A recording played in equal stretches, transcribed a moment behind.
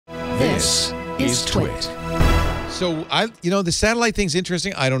This is TWiT. So the satellite thing's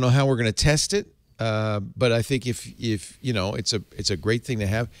interesting. I don't know how we're going to test it, but I think if it's a great thing to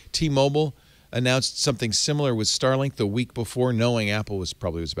have. T-Mobile announced something similar with Starlink the week before, knowing Apple was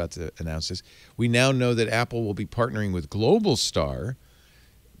about to announce this. We now know that Apple will be partnering with Globalstar.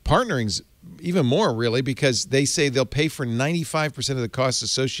 Partnering's even more, really, because they say they'll pay for 95% of the costs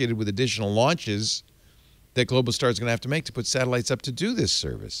associated with additional launches that Globalstar is going to have to make to put satellites up to do this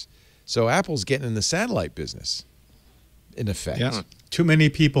service. So Apple's getting in the satellite business, in effect. Yeah. Too many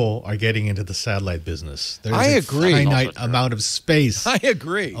people are getting into the satellite business. There's a finite amount of space. I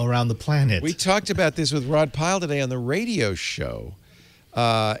agree. Around the planet. We talked about this with Rod Pyle today on the radio show.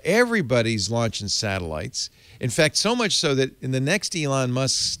 Everybody's launching satellites. In fact, so much so that in the next Elon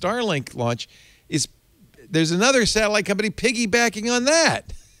Musk Starlink launch, there's another satellite company piggybacking on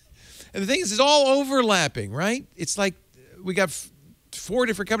that. And the thing is, it's all overlapping, right? It's like we got 4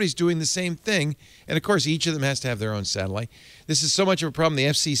 different companies doing the same thing. And, of course, each of them has to have their own satellite. This is so much of a problem. The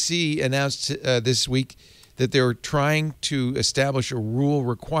FCC announced this week that they're trying to establish a rule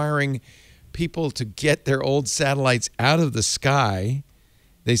requiring people to get their old satellites out of the sky.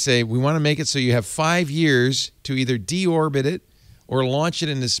 They say, we want to make it so you have 5 years to either deorbit it or launch it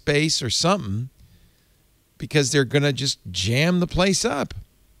into space or something, because they're going to just jam the place up.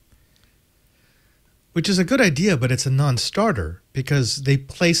 Which is a good idea, but it's a non-starter because they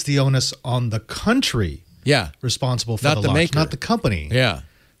place the onus on the country responsible for the launch, maker. Not the company. Yeah.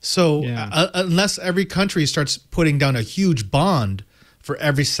 So unless every country starts putting down a huge bond for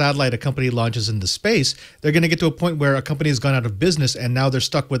every satellite a company launches into space, they're going to get to a point where a company has gone out of business and now they're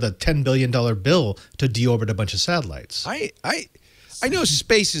stuck with a $10 billion bill to deorbit a bunch of satellites. I know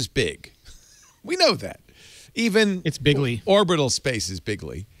space is big. We know that. Even it's bigly. Orbital space is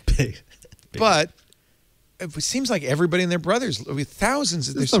bigly. Big. But it seems like everybody and their brothers, with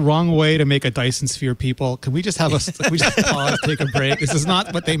thousands. This is the wrong way to make a Dyson Sphere, people. Can we just have we just pause, take a break? This is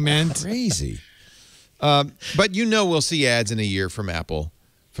not what they meant. Crazy. But we'll see ads in a year from Apple,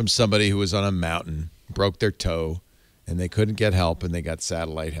 from somebody who was on a mountain, broke their toe, and they couldn't get help, and they got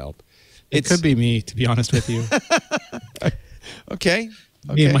satellite help. It could be me, to be honest with you. Okay.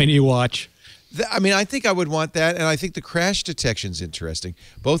 Me and my new watch. I think I would want that, and I think the crash detection's interesting.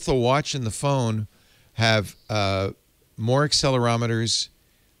 Both the watch and the phone have more accelerometers,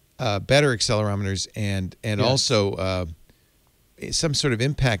 better accelerometers, and also some sort of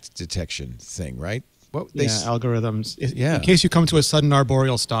impact detection thing, right? Algorithms. In case you come to a sudden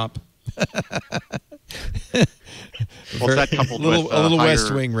arboreal stop. Well, that coupled with a little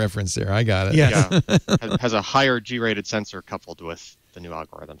West Wing reference there. I got it. Yes. Yeah, has a higher G-rated sensor coupled with the new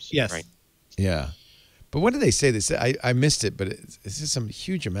algorithms. Yes. Right. Yeah. But what did they say? They said I missed it, but it's just some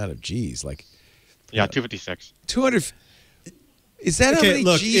huge amount of G's, like 256. 200. Is that how many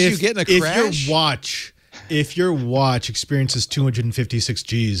G's you get in a crash? If your watch experiences 256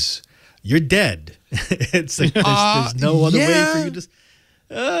 G's, you're dead. It's like there's no other way for you to.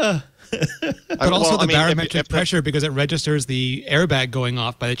 But also the barometric pressure, because it registers the airbag going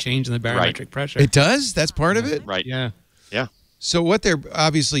off by the change in the barometric pressure. It does? That's part of it? Right. Yeah. Yeah. So what they're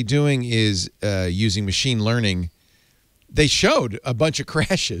obviously doing is using machine learning. They showed a bunch of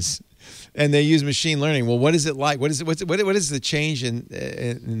crashes, and they use machine learning. Well, what is it like? What is the change in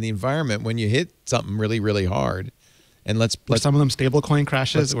the environment when you hit something really, really hard? And let's some of them stablecoin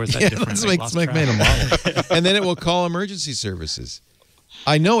crashes, or is that different? Let's make a model, and then it will call emergency services.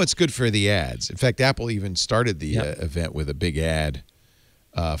 I know it's good for the ads. In fact, Apple even started the event with a big ad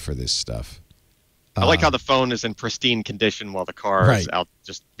for this stuff. I like how the phone is in pristine condition while the car is out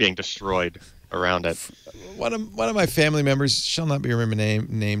just being destroyed around it. One of my family members, shall not be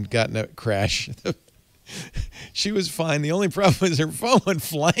named, got in a crash. She was fine. The only problem was her phone went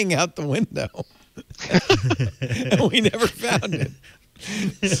flying out the window. And we never found it.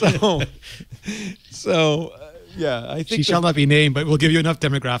 So I think she shall not be named, but we'll give you enough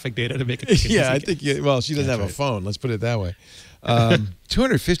demographic data to make it. I think. Well, she doesn't have a phone. Let's put it that way.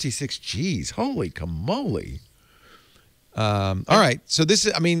 256 G's. Holy camole. All right. So this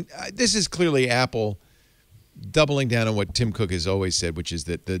is clearly Apple doubling down on what Tim Cook has always said, which is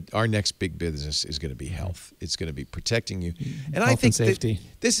that our next big business is going to be health. It's going to be protecting you. And I think safety.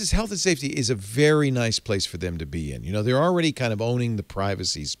 Health and safety is a very nice place for them to be in. They're already kind of owning the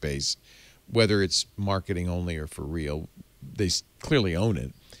privacy space, whether it's marketing only or for real. They clearly own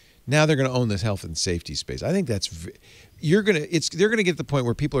it. Now they're going to own this health and safety space. I think they're going to get to the point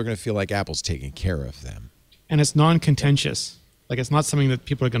where people are going to feel like Apple's taking care of them. And it's non-contentious. Like, it's not something that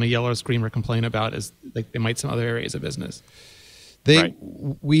people are going to yell or scream or complain about as like they might some other areas of business.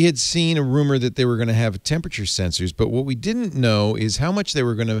 We had seen a rumor that they were going to have temperature sensors, but what we didn't know is how much they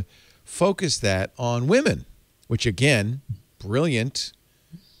were going to focus that on women, which again, brilliant,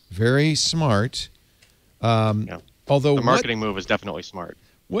 very smart. Although the marketing move is definitely smart.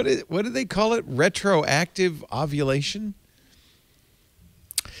 What do they call it? Retroactive ovulation?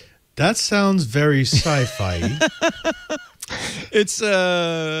 That sounds very sci-fi. It's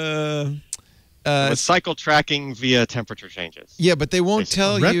cycle tracking via temperature changes. Yeah, but they won't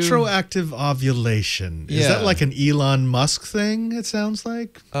tell you. Retroactive ovulation. Is that like an Elon Musk thing? It sounds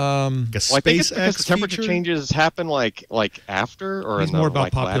like. I think it's because the temperature feature? changes happen like after or It's in the more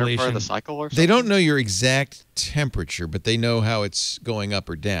about latter part of population. the cycle or something. They don't know your exact temperature, but they know how it's going up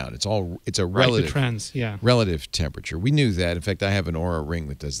or down. It's a The relative trends, yeah. relative temperature. We knew that. In fact, I have an Aura ring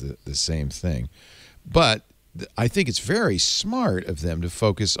that does the same thing. But I think it's very smart of them to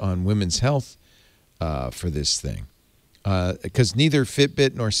focus on women's health for this thing, because neither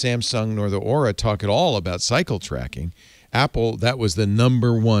Fitbit nor Samsung nor the Aura talk at all about cycle tracking. Apple, that was the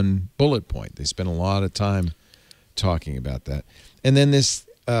 #1 bullet point. They spent a lot of time talking about that. And then this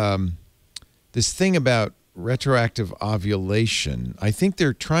thing about retroactive ovulation, I think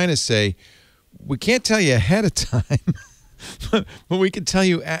they're trying to say, we can't tell you ahead of time, but we can tell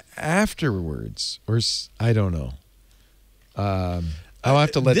you afterwards, or I don't know. I'll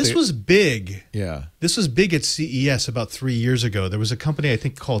have to let this was big. Yeah. This was big at CES about 3 years ago. There was a company, I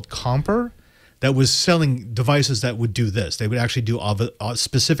think, called Comper that was selling devices that would do this. They would actually do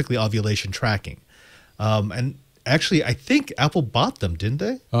specifically ovulation tracking. And actually, I think Apple bought them, didn't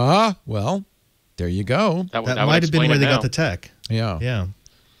they? Well, there you go. That might have been where they got the tech. Yeah.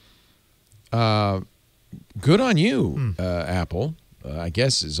 Yeah. Good on you, Apple, I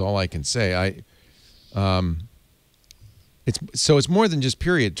guess is all I can say. It's more than just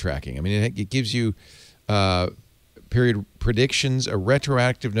period tracking. I mean, it gives you period predictions, a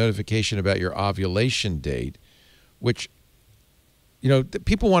retroactive notification about your ovulation date, which,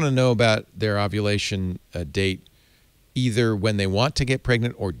 people want to know about their ovulation date either when they want to get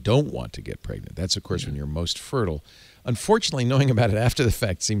pregnant or don't want to get pregnant. That's, of course, when you're most fertile. Unfortunately, knowing about it after the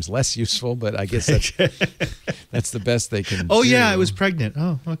fact seems less useful, but I guess that's the best they can do. Oh, yeah, I was pregnant.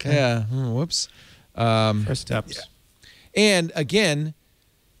 Oh, okay. Yeah, whoops. First steps. Yeah. And again,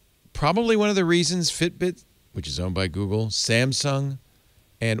 probably one of the reasons Fitbit, which is owned by Google, Samsung,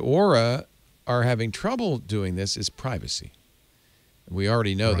 and Aura are having trouble doing this is privacy. We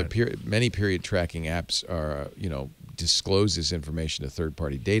already know that many period tracking apps are, disclose this information to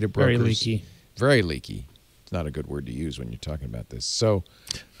third-party data brokers. Very leaky. Very leaky. It's not a good word to use when you're talking about this. So,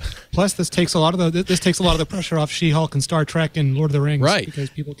 plus this takes a lot of the pressure off She-Hulk and Star Trek and Lord of the Rings, right? Because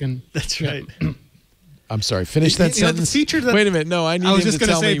people can. That's right. I'm sorry. Finish that sentence. Wait a minute. No, I need him to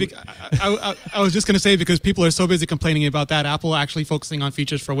tell me. I was just going to say, because people are so busy complaining about that, Apple actually focusing on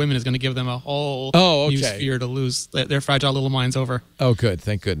features for women is going to give them a whole new sphere to lose their fragile little minds over. Oh, good.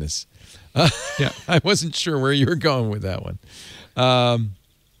 Thank goodness. Yeah, I wasn't sure where you were going with that one.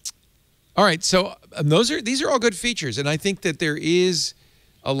 All right. So these are all good features, and I think that there is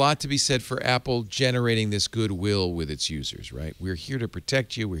a lot to be said for Apple generating this goodwill with its users. Right? We're here to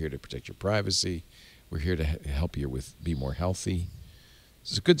protect you. We're here to protect your privacy. We're here to help you be more healthy.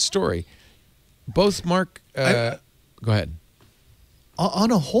 It's a good story. Both Mark, go ahead.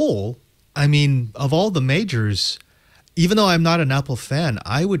 On a whole, I mean, of all the majors, even though I'm not an Apple fan,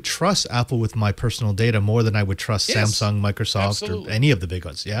 I would trust Apple with my personal data more than I would trust Samsung, Microsoft, or any of the big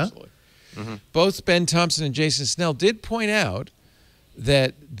ones. Yeah. Absolutely. Mm-hmm. Both Ben Thompson and Jason Snell did point out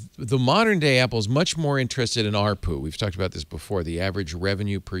that the modern day Apple is much more interested in ARPU. We've talked about this before, the average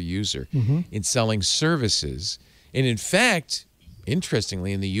revenue per user, in selling services. And in fact,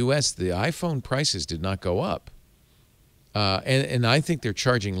 interestingly, in the U.S., the iPhone prices did not go up. And I think they're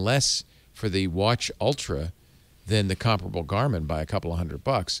charging less for the Watch Ultra than the comparable Garmin by a couple of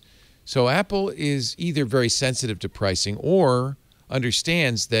 $100. So Apple is either very sensitive to pricing or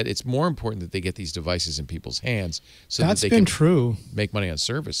understands that it's more important that they get these devices in people's hands so that they can make money on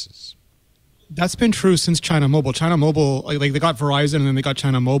services. That's been true since China Mobile. China Mobile, like they got Verizon and then they got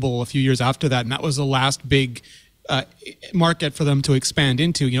China Mobile a few years after that, and that was the last big market for them to expand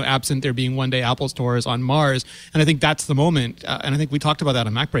into, absent there being one day Apple stores on Mars. And I think that's the moment. And I think we talked about that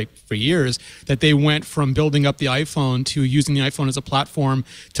on MacBreak for years, that they went from building up the iPhone to using the iPhone as a platform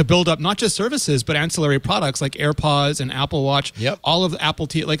to build up not just services, but ancillary products like AirPods and Apple Watch. Yep. All of Apple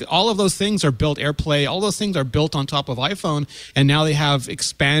TV, like all of those things are built, AirPlay, all those things are built on top of iPhone. And now they have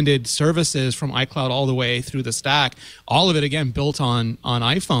expanded services from iCloud all the way through the stack. All of it, again, built on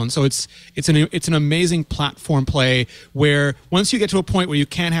iPhone. So it's an amazing platform play where once you get to a point where you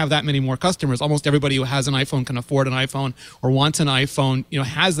can't have that many more customers, almost everybody who has an iPhone can afford an iPhone or wants an iPhone,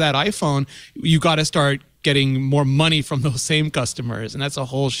 has that iPhone, you got to start getting more money from those same customers, and that's a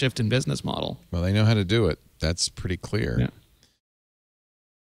whole shift in business model. Well, they know how to do it. That's pretty clear. Yeah.